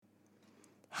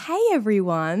Hey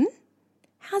everyone,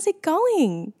 how's it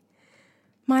going?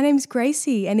 My name's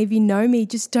Gracie, and if you know me,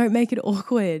 just don't make it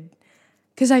awkward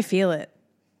because I feel it.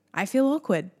 I feel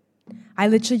awkward. I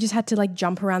literally just had to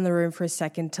jump around the room for a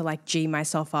second to G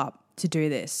myself up to do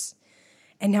this.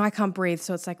 And now I can't breathe,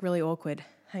 so it's really awkward.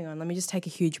 Hang on, let me just take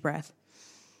a huge breath.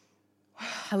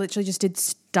 I literally just did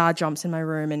star jumps in my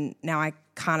room and now I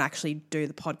can't actually do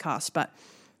the podcast. But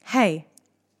hey,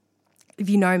 if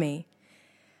you know me,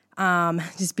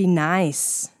 just be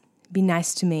nice. Be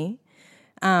nice to me.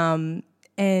 And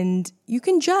you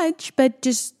can judge, but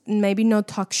just maybe not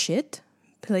talk shit,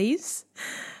 please.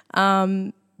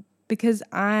 Because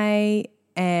I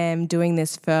am doing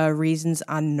this for reasons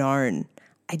unknown.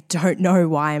 I don't know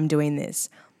why I'm doing this.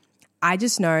 I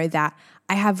just know that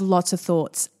I have lots of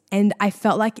thoughts and I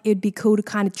felt like it'd be cool to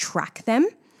kind of track them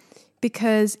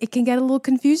because it can get a little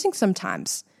confusing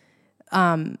sometimes.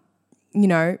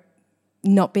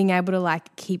 Not being able to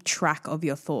keep track of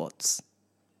your thoughts.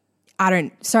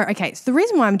 So the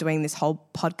reason why I'm doing this whole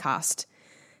podcast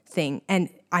thing, and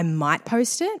I might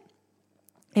post it,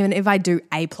 even if I do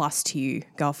A+ to you,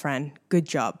 girlfriend, good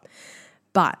job.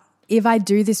 But if I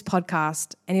do this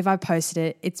podcast and if I posted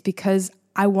it, it's because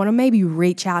I want to maybe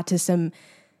reach out to some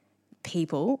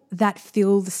people that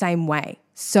feel the same way.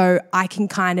 So I can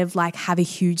kind of have a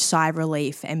huge sigh of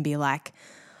relief and be like,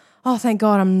 oh, thank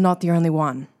God I'm not the only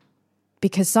one.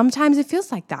 Because sometimes it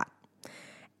feels like that.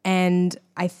 And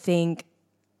I think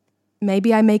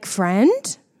maybe I make some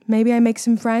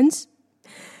friends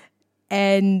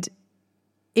and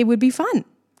it would be fun.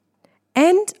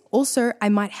 And also I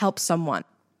might help someone.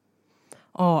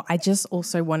 Oh, I just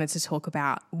also wanted to talk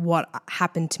about what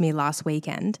happened to me last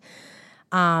weekend.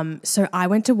 So I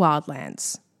went to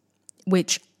Wildlands,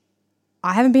 which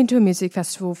I haven't been to a music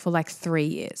festival for 3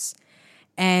 years.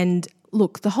 And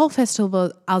look, the whole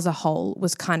festival as a whole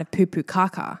was kind of poo-poo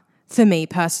caca for me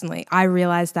personally. I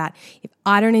realized that if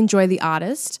I don't enjoy the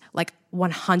artist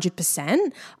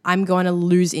 100%, I'm going to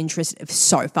lose interest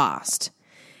so fast.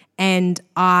 And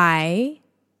I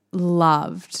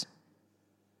loved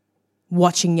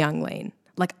watching Young Lean.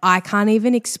 I can't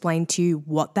even explain to you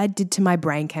what that did to my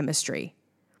brain chemistry.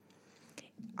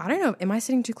 I don't know. Am I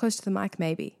sitting too close to the mic?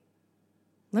 Maybe.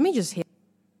 Let me just hear.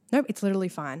 Nope, it's literally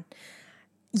fine.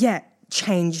 Yeah,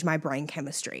 changed my brain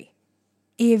chemistry.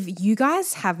 If you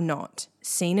guys have not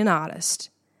seen an artist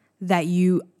that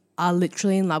you are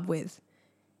literally in love with,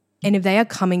 and if they are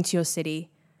coming to your city,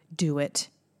 do it.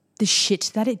 The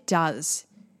shit that it does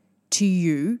to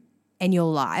you and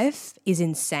your life is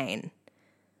insane.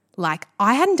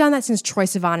 I hadn't done that since Troye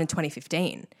Sivan in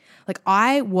 2015.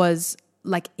 I was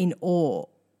in awe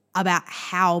about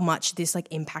how much this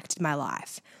impacted my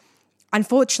life.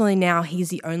 Unfortunately, now he's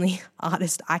the only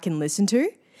artist I can listen to. And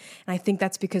I think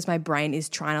that's because my brain is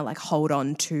trying to hold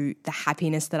on to the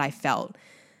happiness that I felt,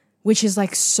 which is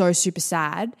so super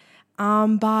sad.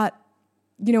 But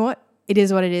you know what? It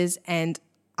is what it is. And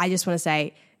I just want to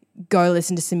say, go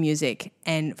listen to some music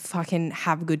and fucking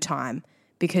have a good time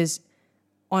because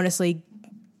honestly,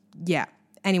 yeah.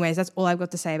 Anyways, that's all I've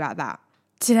got to say about that.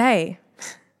 Today,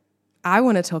 I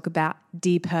want to talk about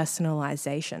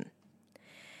depersonalization.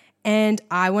 And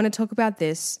I want to talk about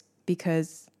this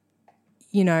because,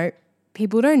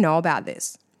 people don't know about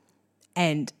this.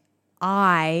 And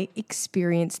I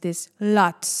experienced this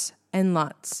lots and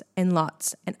lots and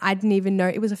lots, and I didn't even know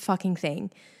it was a fucking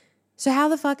thing. So how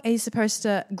the fuck are you supposed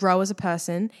to grow as a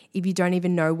person if you don't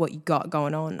even know what you got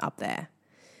going on up there?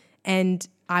 And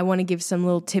I want to give some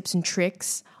little tips and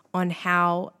tricks on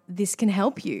how this can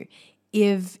help you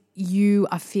if you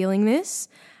are feeling this.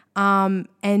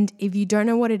 And if you don't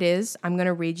know what it is, I'm going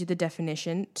to read you the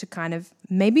definition to kind of,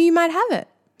 maybe you might have it.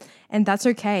 And that's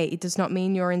okay. It does not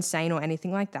mean you're insane or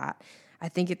anything like that. I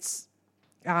think it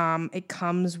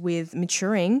comes with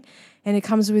maturing and it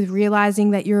comes with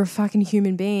realizing that you're a fucking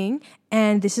human being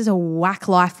and this is a whack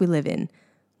life we live in.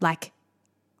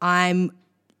 I'm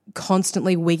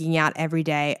constantly wigging out every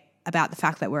day about the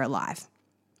fact that we're alive.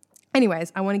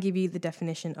 Anyways, I want to give you the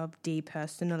definition of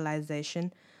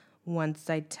depersonalization once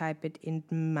I type it in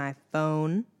my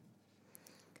phone.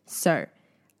 So,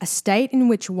 a state in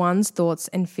which one's thoughts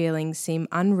and feelings seem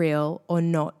unreal or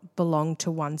not belong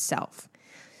to oneself.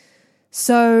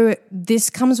 So, this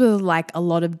comes with a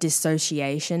lot of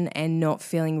dissociation and not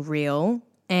feeling real.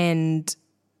 And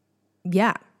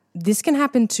yeah, this can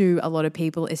happen to a lot of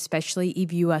people, especially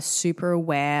if you are super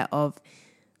aware of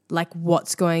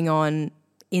what's going on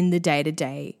in the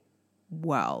day-to-day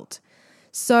world.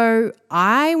 So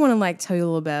I want to tell you a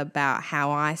little bit about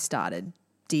how I started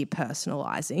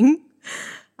depersonalizing.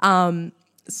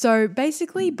 So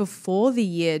basically before the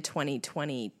year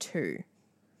 2022,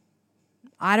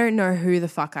 I don't know who the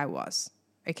fuck I was,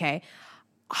 okay?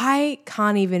 I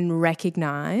can't even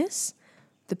recognize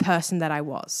the person that I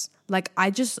was. Like,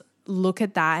 I just look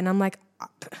at that and I'm like,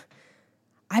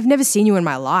 I've never seen you in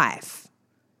my life.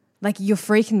 Like, you're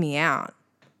freaking me out.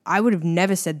 I would have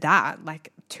never said that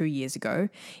like 2 years ago.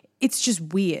 It's just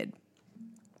weird.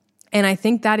 And I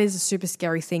think that is a super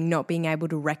scary thing, not being able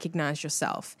to recognize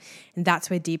yourself. And that's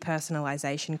where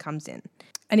depersonalization comes in.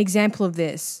 An example of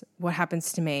this, what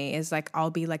happens to me is like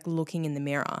I'll be like looking in the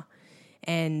mirror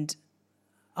and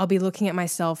I'll be looking at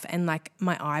myself and like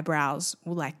my eyebrows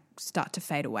will like start to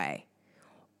fade away.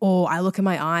 Or I look at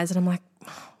my eyes and I'm like,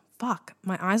 oh, fuck,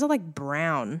 my eyes are like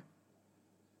brown.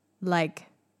 Like,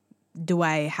 do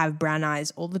I have brown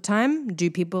eyes all the time? Do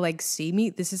people like see me?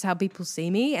 This is how people see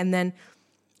me. And then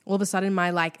all of a sudden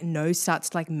my like nose starts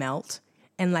to like melt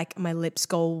and like my lips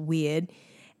go all weird.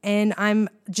 And I'm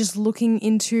just looking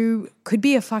into, could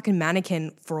be a fucking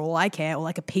mannequin for all I care, or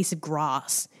like a piece of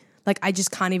grass. Like, I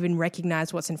just can't even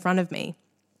recognize what's in front of me.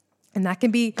 And that can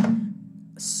be,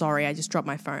 sorry, I just dropped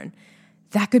my phone.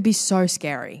 That could be so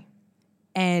scary.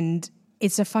 And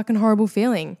it's a fucking horrible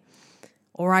feeling.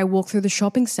 Or I walk through the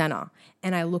shopping center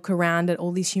and I look around at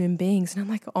all these human beings and I'm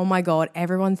like, oh my God,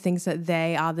 everyone thinks that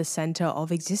they are the center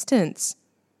of existence.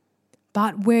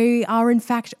 But we are in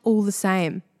fact all the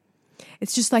same.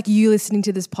 It's just like you listening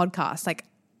to this podcast. Like,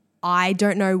 I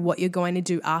don't know what you're going to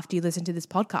do after you listen to this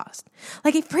podcast.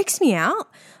 Like, it freaks me out.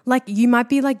 Like, you might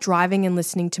be like driving and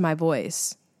listening to my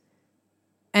voice.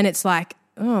 And it's like,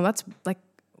 oh, that's like,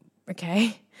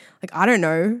 okay. Like, I don't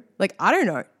know. Like, I don't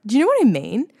know. Do you know what I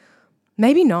mean?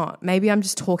 Maybe not. Maybe I'm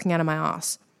just talking out of my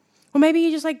ass. Or maybe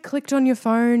you just like clicked on your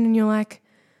phone and you're like,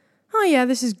 oh yeah,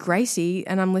 this is Gracie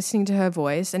and I'm listening to her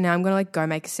voice and now I'm going to like go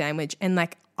make a sandwich. And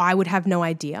like, I would have no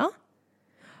idea.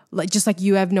 Like, just like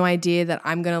you have no idea that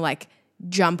I'm going to like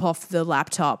jump off the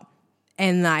laptop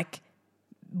and like,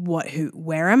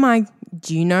 where am I?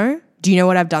 Do you know? Do you know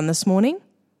what I've done this morning?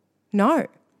 No.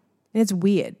 And it's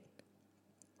weird.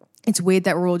 It's weird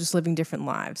that we're all just living different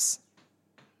lives.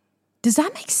 Does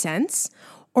that make sense?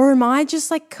 Or am I just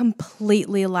like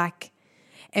completely like,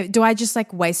 do I just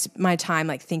like waste my time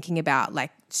like thinking about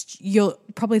like, you're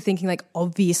probably thinking like,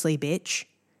 obviously, bitch.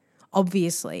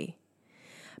 Obviously.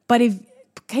 But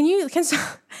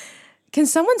can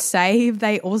someone say if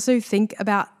they also think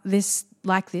about this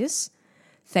like this?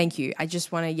 Thank you. I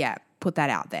just want to, put that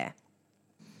out there.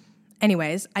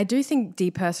 Anyways, I do think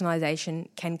depersonalization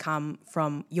can come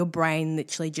from your brain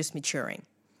literally just maturing.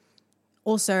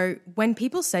 Also, when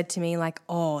people said to me like,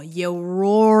 oh, you're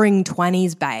roaring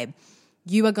 20s, babe.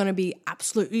 You are going to be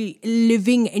absolutely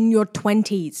living in your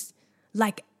 20s.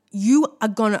 Like, you are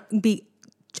going to be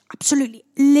absolutely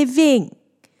living.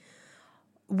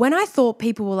 When I thought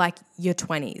people were like, your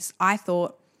 20s, I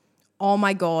thought, oh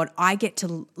my God, I get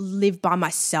to live by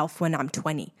myself when I'm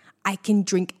 20. I can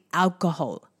drink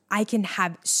alcohol. I can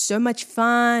have so much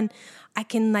fun. I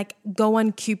can like go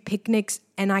on cute picnics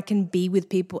and I can be with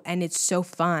people and it's so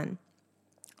fun.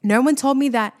 No one told me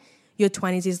that your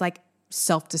 20s is like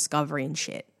self-discovery and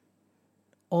shit.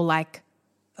 Or like,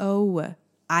 oh,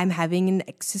 I'm having an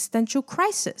existential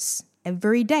crisis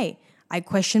every day. I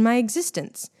question my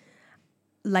existence.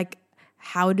 Like,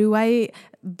 how do I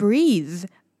breathe?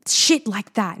 Shit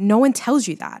like that. No one tells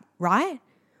you that, right?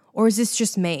 Or is this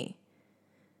just me?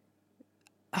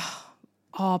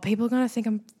 Oh, people are going to think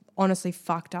I'm honestly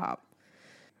fucked up.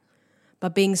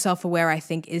 But being self-aware, I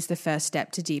think, is the first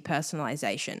step to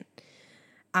depersonalization.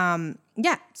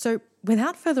 So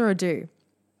without further ado,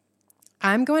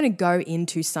 I'm going to go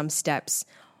into some steps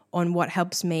on what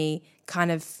helps me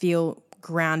kind of feel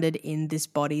grounded in this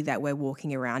body that we're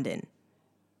walking around in.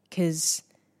 Because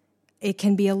it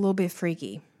can be a little bit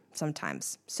freaky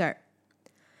sometimes. So,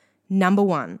 number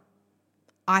one,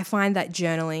 I find that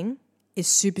journaling is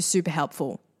super, super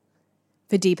helpful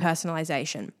for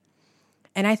depersonalization.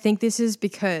 And I think this is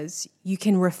because you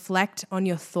can reflect on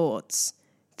your thoughts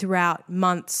throughout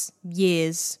months,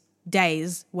 years,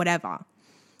 days, whatever.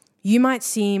 You might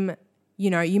seem,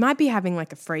 you might be having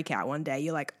like a freak out one day.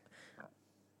 You're like,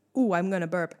 ooh, I'm going to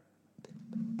burp.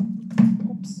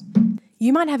 Oops.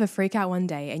 You might have a freak out one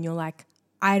day and you're like,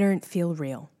 I don't feel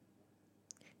real.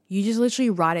 You just literally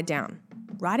write it down.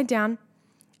 Write it down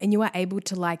and you are able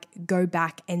to like go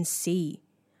back and see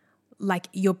like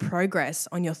your progress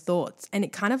on your thoughts. And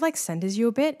it kind of like centers you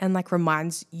a bit and like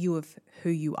reminds you of who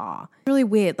you are. Really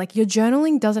weird. Like your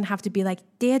journaling doesn't have to be like,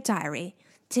 dear diary,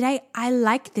 today I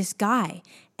like this guy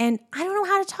and I don't know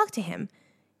how to talk to him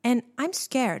and I'm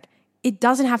scared. It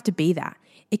doesn't have to be that.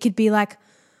 It could be like,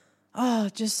 oh,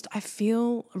 just I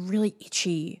feel really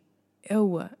itchy.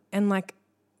 Oh, and like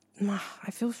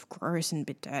I feel gross and a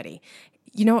bit dirty.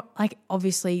 You know, like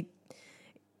obviously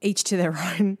each to their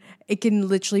own. It can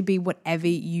literally be whatever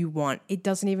you want. It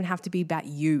doesn't even have to be about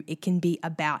you. It can be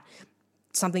about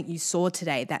something you saw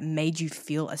today that made you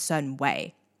feel a certain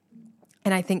way.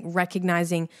 And I think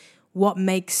recognizing what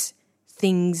makes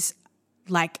things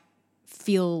like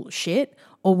feel shit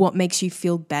or what makes you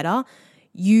feel better,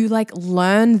 you like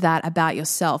learn that about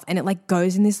yourself, and it like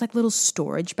goes in this like little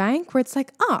storage bank where it's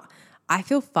like, I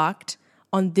feel fucked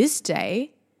on this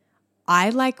day. I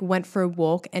like went for a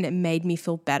walk and it made me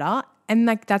feel better. And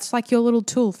like, that's like your little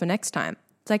tool for next time.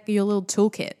 It's like your little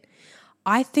toolkit.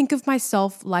 I think of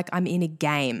myself like I'm in a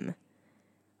game.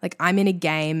 Like I'm in a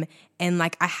game and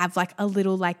like I have like a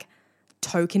little like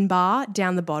token bar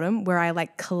down the bottom where I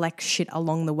like collect shit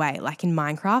along the way. Like in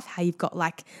Minecraft, how you've got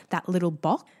like that little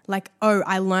box. Like, oh,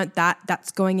 I learnt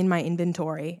that's going in my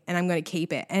inventory and I'm going to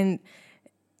keep it. And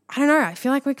I don't know, I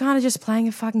feel like we're kind of just playing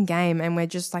a fucking game and we're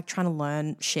just like trying to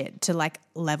learn shit to like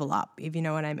level up, if you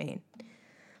know what I mean.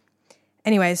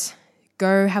 Anyways,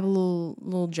 go have a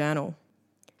little journal.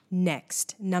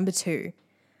 Next, number 2,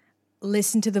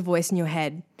 listen to the voice in your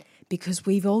head, because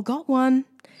we've all got one.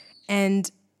 And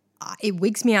it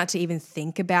wigs me out to even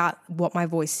think about what my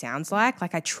voice sounds like.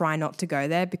 Like I try not to go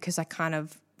there because I kind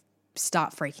of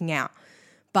start freaking out.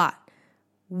 But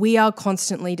we are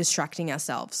constantly distracting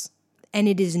ourselves, and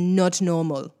it is not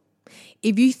normal.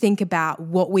 If you think about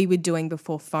what we were doing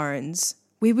before phones,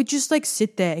 we would just like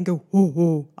sit there and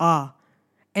go,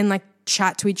 and like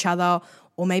chat to each other,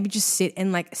 or maybe just sit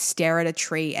and like stare at a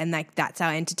tree, and like that's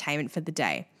our entertainment for the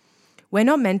day. We're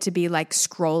not meant to be like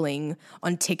scrolling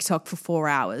on TikTok for 4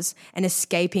 hours and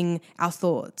escaping our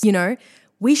thoughts. You know,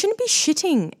 we shouldn't be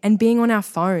shitting and being on our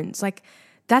phones. Like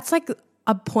that's like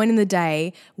a point in the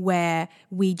day where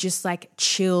we just like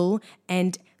chill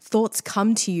and thoughts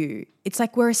come to you. It's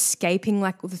like we're escaping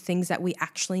like the things that we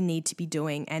actually need to be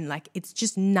doing, and like it's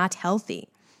just not healthy.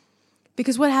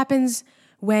 Because what happens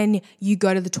when you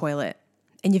go to the toilet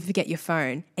and you forget your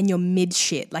phone and you're mid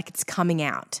shit, like it's coming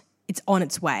out, it's on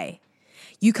its way.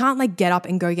 You can't like get up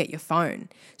and go get your phone.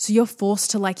 So you're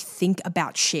forced to like think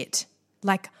about shit.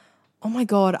 Like, oh my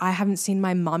God, I haven't seen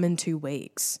my mum in 2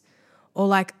 weeks. Or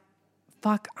like,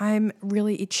 fuck, I'm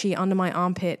really itchy under my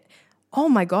armpit. Oh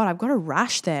my God, I've got a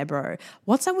rash there, bro.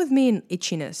 What's up with me and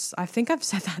itchiness? I think I've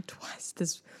said that twice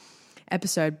this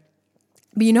episode.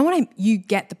 But you know what? You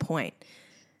get the point.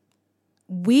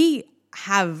 We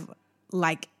have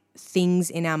like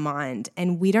things in our mind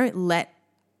and we don't let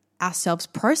ourselves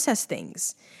process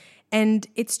things, and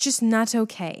it's just not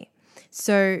okay.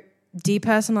 So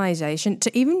depersonalization,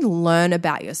 to even learn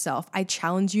about yourself, I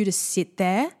challenge you to sit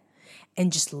there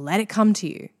and just let it come to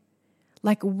you.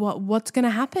 Like what's going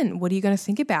to happen? What are you going to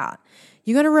think about?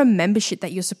 You're going to remember shit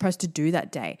that you're supposed to do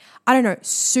that day. I don't know,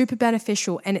 super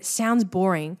beneficial, and it sounds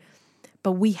boring,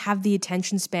 but we have the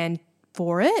attention span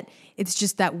for it. It's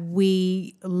just that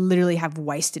we literally have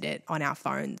wasted it on our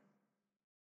phones.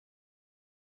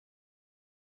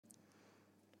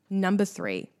 Number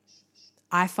 3,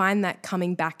 I find that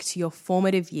coming back to your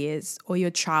formative years or your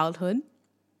childhood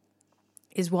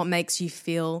is what makes you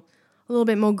feel a little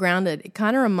bit more grounded. It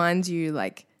kind of reminds you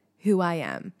like who I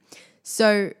am.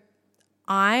 So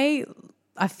a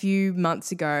few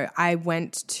months ago, I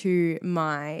went to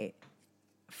my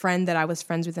friend that I was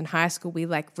friends with in high school. We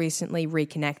like recently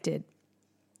reconnected.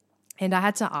 And I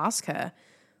had to ask her,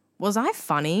 was I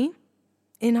funny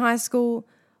in high school?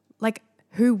 Like,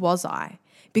 who was I?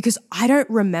 Because I don't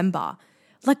remember.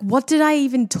 Like, what did I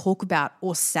even talk about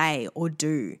or say or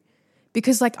do?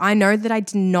 Because, like, I know that I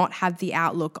did not have the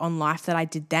outlook on life that I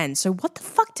did then. So what the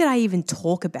fuck did I even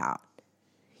talk about?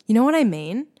 You know what I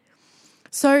mean?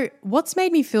 So what's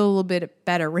made me feel a little bit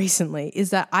better recently is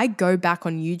that I go back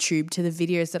on YouTube to the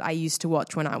videos that I used to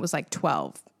watch when I was like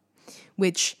 12,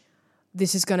 which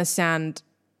this is going to sound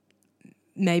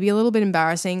maybe a little bit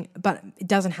embarrassing, but it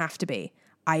doesn't have to be.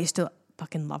 I used to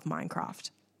fucking love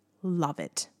Minecraft. Love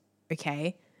it.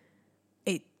 Okay?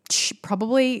 It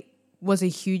probably was a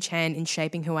huge hand in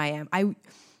shaping who I am. I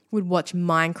would watch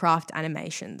Minecraft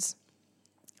animations,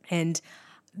 and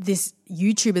this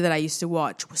YouTuber that I used to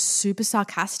watch was super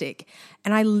sarcastic,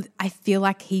 and I feel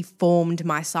like he formed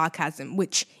my sarcasm,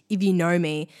 which, if you know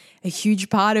me, a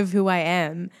huge part of who I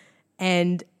am,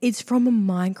 and it's from a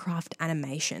Minecraft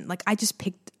animation. Like, I just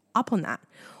picked up on that.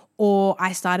 Or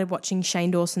I started watching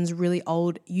Shane Dawson's really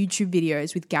old YouTube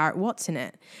videos with Garrett Watts in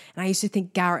it. And I used to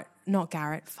think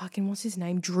what's his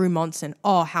name? Drew Monson.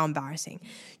 Oh, how embarrassing.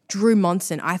 Drew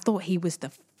Monson. I thought he was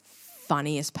the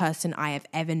funniest person I have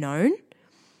ever known.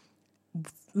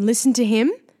 Listen to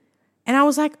him, and I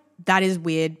was like, that is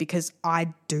weird because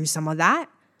I do some of that.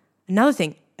 Another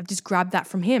thing, I've just grabbed that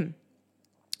from him.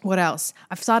 What else?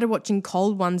 I've started watching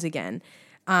Cold Ones again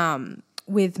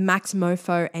with Max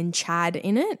Mofo and Chad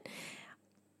in it.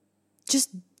 Just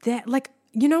that, like,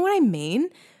 you know what I mean?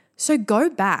 So go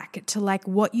back to like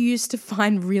what you used to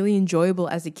find really enjoyable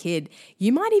as a kid.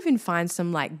 You might even find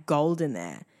some like gold in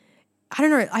there. I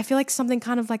don't know. I feel like something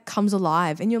kind of like comes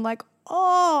alive and you're like,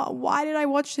 oh, why did I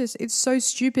watch this? It's so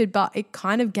stupid, but it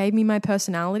kind of gave me my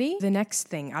personality. The next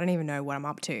thing, I don't even know what I'm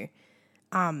up to.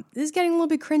 This is getting a little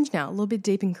bit cringe now, a little bit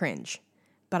deep in cringe,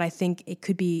 but I think it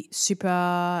could be super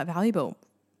valuable.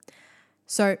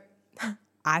 So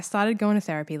I started going to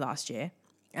therapy last year,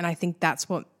 and I think that's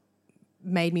what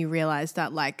made me realize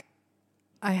that like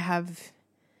I have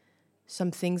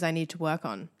some things I need to work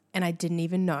on, and I didn't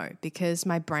even know because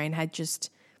my brain had just,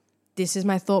 this is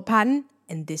my thought pattern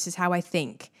and this is how I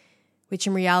think, which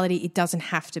in reality it doesn't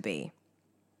have to be.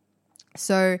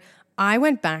 So I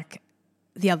went back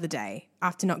the other day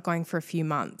after not going for a few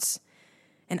months,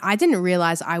 and I didn't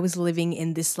realize I was living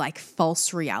in this like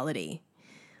false reality.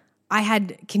 I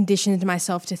had conditioned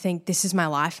myself to think this is my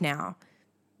life now.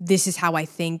 This is how I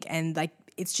think, and like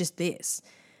it's just this.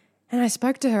 And I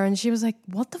spoke to her and she was like,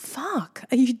 what the fuck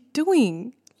are you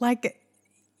doing? Like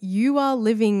you are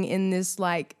living in this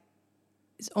like,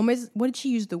 it's almost, what did she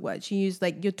use the word? She used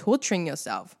like, you're torturing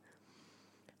yourself.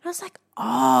 And I was like,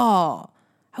 oh,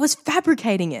 I was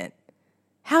fabricating it.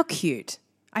 How cute.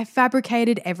 I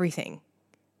fabricated everything.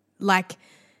 Like,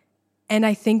 and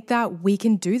I think that we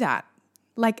can do that.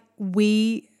 Like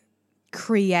we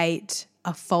create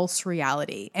a false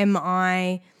reality. Am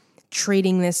I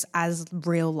treating this as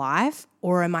real life,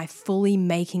 or am I fully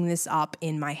making this up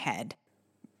in my head?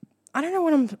 I don't know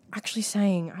what I'm actually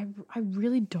saying. I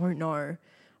really don't know.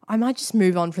 I might just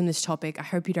move on from this topic. I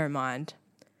hope you don't mind.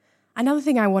 Another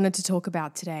thing I wanted to talk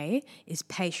about today is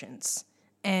patience.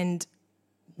 And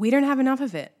we don't have enough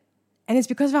of it. And it's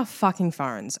because of our fucking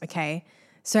phones, okay?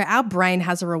 So our brain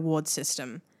has a reward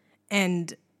system.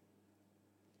 And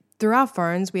through our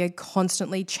phones, we are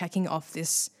constantly checking off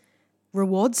this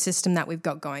reward system that we've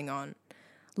got going on.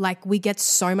 Like we get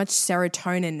so much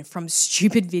serotonin from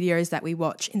stupid videos that we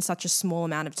watch in such a small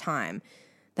amount of time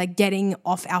that getting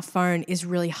off our phone is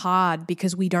really hard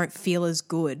because we don't feel as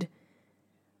good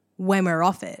when we're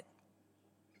off it,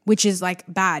 which is like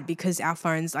bad because our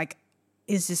phones like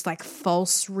is this like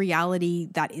false reality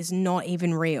that is not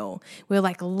even real. We're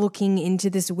like looking into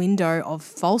this window of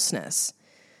falseness.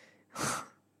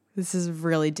 This is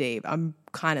really deep. I'm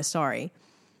kind of sorry,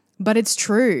 but it's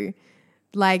true.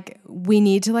 Like we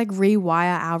need to like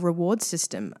rewire our reward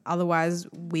system. Otherwise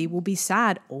we will be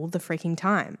sad all the freaking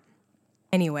time.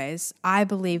 Anyways, I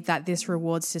believe that this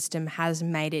reward system has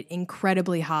made it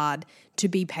incredibly hard to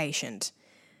be patient.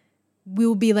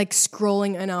 We'll be like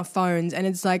scrolling on our phones and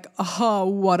it's like, oh,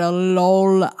 what a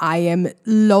lol. I am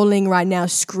lolling right now,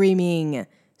 screaming.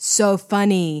 So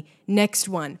funny. Next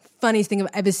one. Funniest thing I've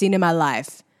ever seen in my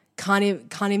life. Can't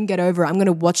even get over it. I'm going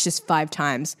to watch this 5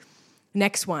 times.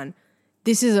 Next one.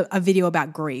 This is a video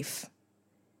about grief.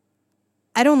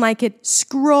 I don't like it.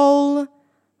 Scroll.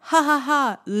 Ha ha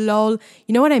ha. Lol.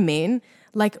 You know what I mean?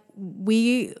 Like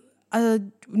we are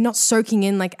not soaking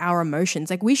in like our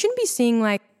emotions. Like we shouldn't be seeing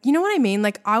like, you know what I mean?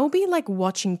 Like I will be like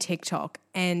watching TikTok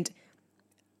and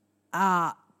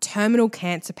terminal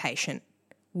cancer patient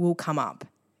will come up.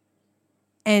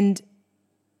 And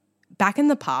back in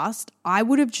the past, I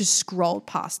would have just scrolled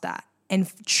past that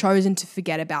and chosen to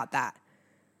forget about that.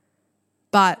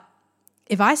 But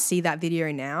if I see that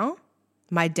video now,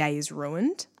 my day is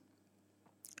ruined.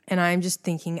 And I'm just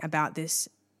thinking about this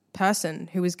person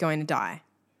who is going to die.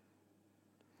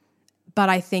 But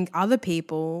I think other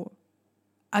people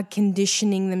are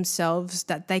conditioning themselves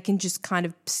that they can just kind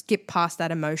of skip past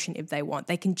that emotion if they want.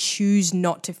 They can choose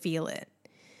not to feel it.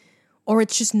 Or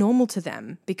it's just normal to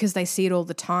them because they see it all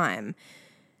the time.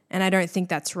 And I don't think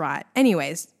that's right.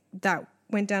 Anyways, that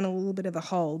went down a little bit of a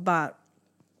hole, but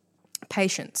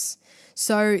patience.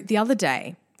 So the other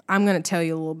day, I'm going to tell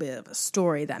you a little bit of a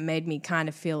story that made me kind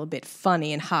of feel a bit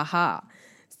funny and ha-ha.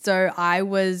 So I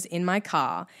was in my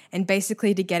car, and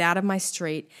basically to get out of my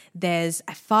street, there's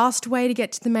a fast way to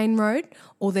get to the main road,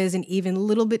 or there's an even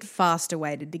little bit faster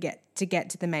way to get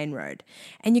to the main road.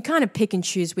 And you kind of pick and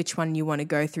choose which one you want to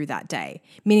go through that day,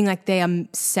 meaning like they are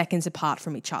seconds apart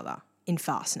from each other in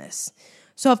fastness.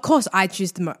 So of course I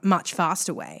choose the much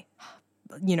faster way,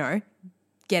 you know,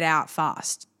 get out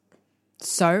fast.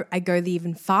 So I go the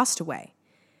even faster way,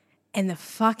 and the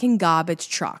fucking garbage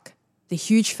truck, the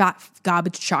huge fat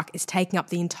garbage truck is taking up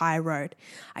the entire road.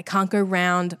 I can't go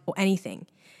round or anything.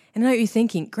 And I know what you're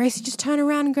thinking, Gracie, just turn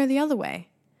around and go the other way.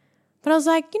 But I was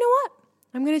like, you know what?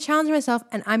 I'm going to challenge myself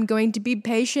and I'm going to be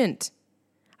patient.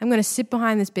 I'm going to sit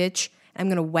behind this bitch and I'm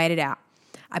going to wait it out.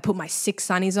 I put my 6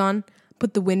 sunnies on,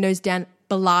 put the windows down,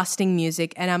 blasting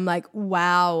music, and I'm like,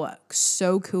 wow,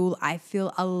 so cool. I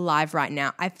feel alive right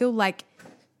now. I feel like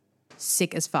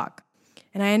sick as fuck.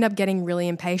 And I end up getting really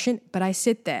impatient, but I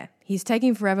sit there. He's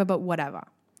taking forever, but whatever.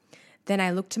 Then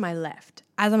I look to my left.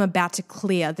 As I'm about to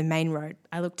clear the main road,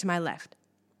 I look to my left.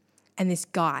 And this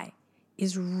guy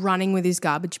is running with his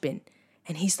garbage bin.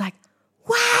 And he's like,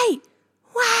 wait,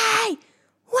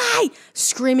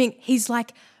 screaming. He's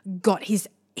like got his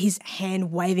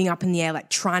hand waving up in the air, like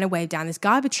trying to wave down this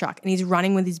garbage truck. And he's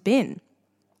running with his bin.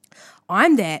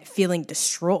 I'm there feeling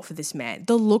distraught for this man.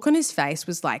 The look on his face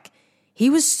was like, he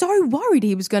was so worried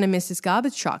he was going to miss this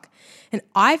garbage truck. And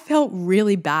I felt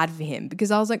really bad for him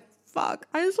because I was like, fuck,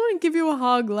 I just want to give you a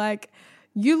hug. Like,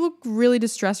 you look really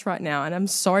distressed right now and I'm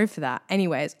sorry for that.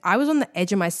 Anyways, I was on the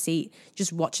edge of my seat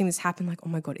just watching this happen like, oh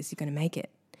my God, is he going to make it?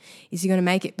 Is he going to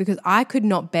make it? Because I could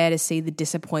not bear to see the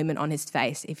disappointment on his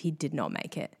face if he did not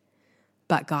make it.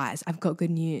 But guys, I've got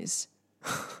good news.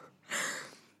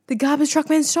 The garbage truck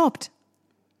man stopped.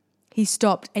 He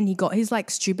stopped and he got his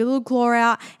like stupid little claw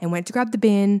out and went to grab the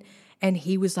bin. And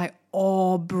he was like,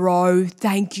 oh, bro,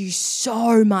 thank you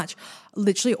so much.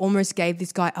 Literally almost gave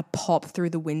this guy a pop through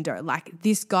the window. Like,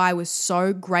 this guy was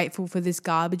so grateful for this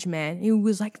garbage man. He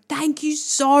was like, thank you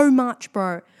so much,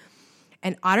 bro.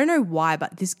 And I don't know why,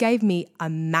 but this gave me a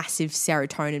massive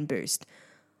serotonin boost.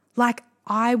 Like,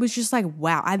 I was just like,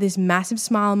 wow, I had this massive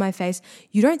smile on my face.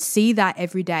 You don't see that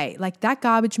every day. Like, that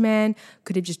garbage man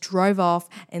could have just drove off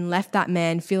and left that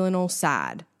man feeling all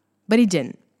sad, but he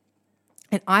didn't.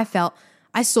 And I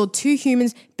saw 2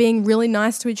 humans being really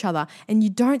nice to each other, and you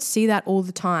don't see that all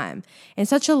the time. And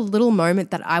such a little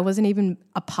moment that I wasn't even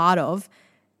a part of,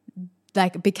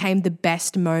 like, became the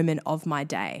best moment of my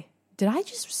day. Did I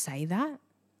just say that?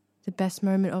 The best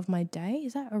moment of my day?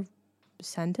 Is that a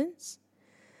sentence?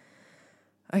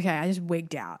 Okay, I just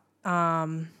wigged out.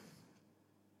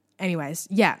 Anyways,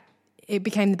 yeah, it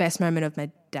became the best moment of my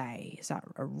day. Is that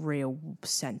a real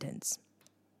sentence?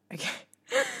 Okay.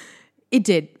 It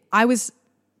did. I was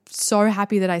so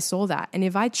happy that I saw that. And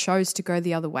if I chose to go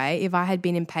the other way, if I had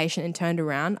been impatient and turned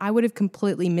around, I would have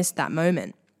completely missed that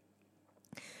moment.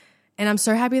 And I'm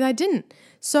so happy that I didn't.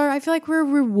 So I feel like we're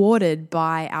rewarded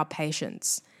by our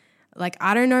patience. Like,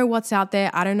 I don't know what's out there.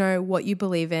 I don't know what you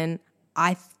believe in.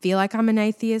 I feel like I'm an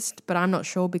atheist, but I'm not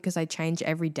sure because I change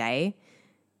every day.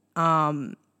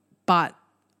 But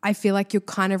I feel like you're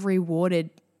kind of rewarded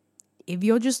if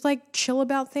you're just like chill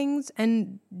about things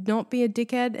and not be a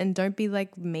dickhead and don't be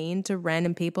like mean to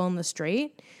random people on the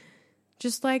street.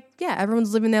 Just like, yeah,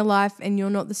 everyone's living their life and you're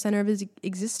not the center of his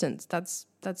existence. That's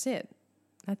it.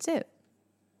 That's it.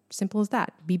 Simple as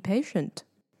that. Be patient.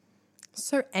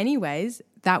 So anyways,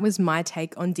 that was my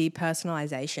take on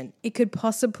depersonalization. It could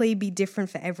possibly be different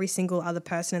for every single other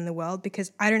person in the world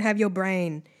because I don't have your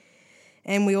brain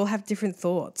and we all have different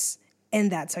thoughts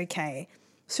and that's okay.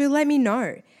 So let me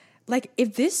know. Like,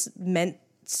 if this meant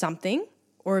something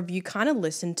or if you kind of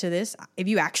listened to this, if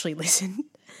you actually listened,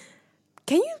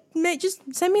 can you just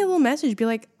send me a little message? Be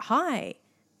like, hi,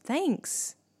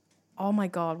 thanks. Oh my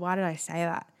God, why did I say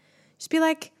that? Just be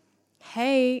like,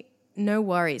 hey, no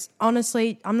worries.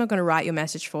 Honestly, I'm not going to write your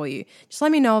message for you. Just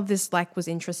let me know if this like was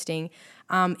interesting.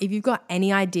 If you've got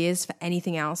any ideas for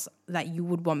anything else that you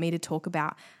would want me to talk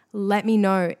about, let me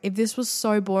know. If this was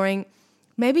so boring,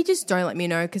 maybe just don't let me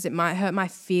know because it might hurt my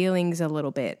feelings a little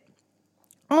bit.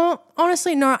 Oh,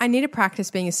 honestly, no, I need to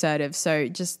practice being assertive. So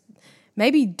just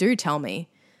maybe do tell me,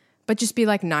 but just be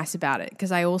like nice about it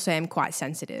because I also am quite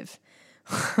sensitive.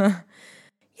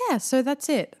 Yeah, so that's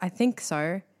it. I think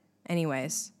so.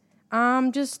 Anyways,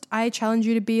 I challenge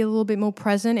you to be a little bit more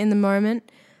present in the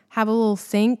moment. Have a little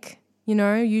think,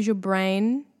 use your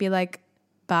brain, be like,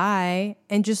 bye,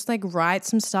 and just like write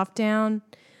some stuff down.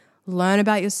 Learn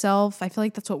about yourself. I feel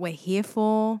like that's what we're here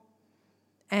for.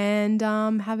 And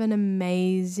have an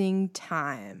amazing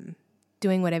time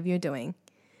doing whatever you're doing.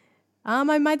 I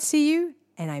might see you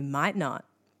and I might not.